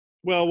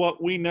Well,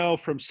 what we know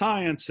from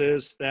science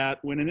is that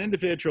when an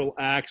individual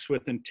acts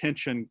with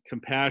intention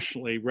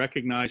compassionately,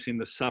 recognizing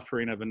the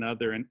suffering of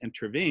another and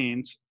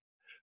intervenes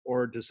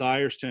or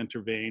desires to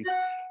intervene,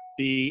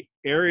 the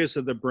areas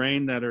of the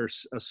brain that are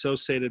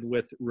associated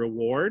with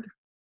reward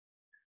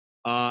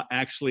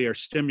actually are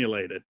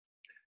stimulated,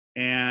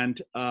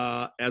 and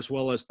as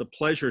well as the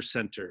pleasure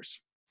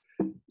centers.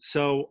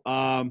 So,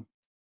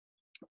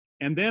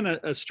 and then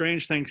a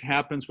strange thing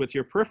happens with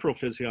your peripheral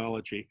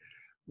physiology.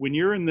 When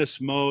you're in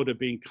this mode of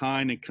being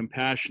kind and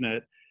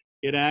compassionate,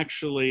 it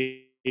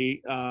actually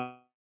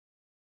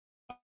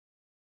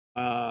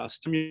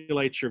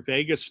stimulates your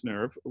vagus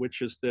nerve,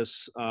 which is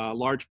this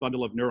large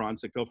bundle of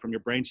neurons that go from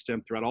your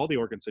brainstem throughout all the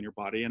organs in your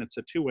body. And it's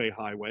a two-way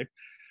highway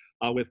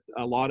with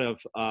a lot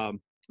of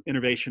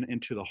innervation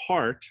into the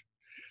heart.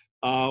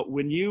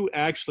 When you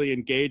actually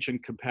engage in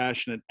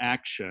compassionate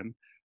action,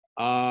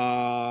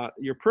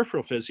 your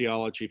peripheral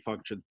physiology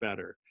functions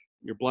better.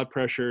 Your blood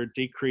pressure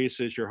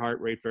decreases, your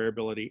heart rate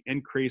variability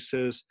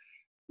increases,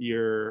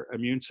 your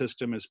immune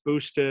system is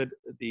boosted,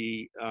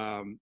 the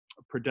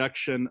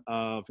production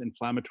of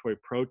inflammatory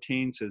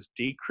proteins is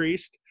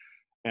decreased,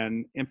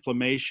 and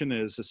inflammation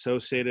is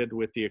associated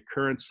with the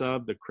occurrence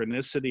of, the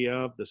chronicity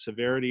of, the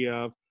severity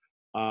of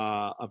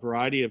a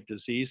variety of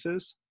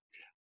diseases.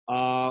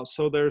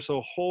 So there's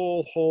a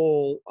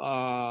whole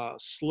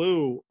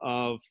slew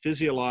of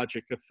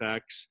physiologic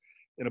effects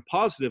in a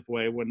positive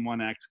way when one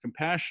acts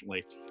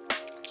compassionately.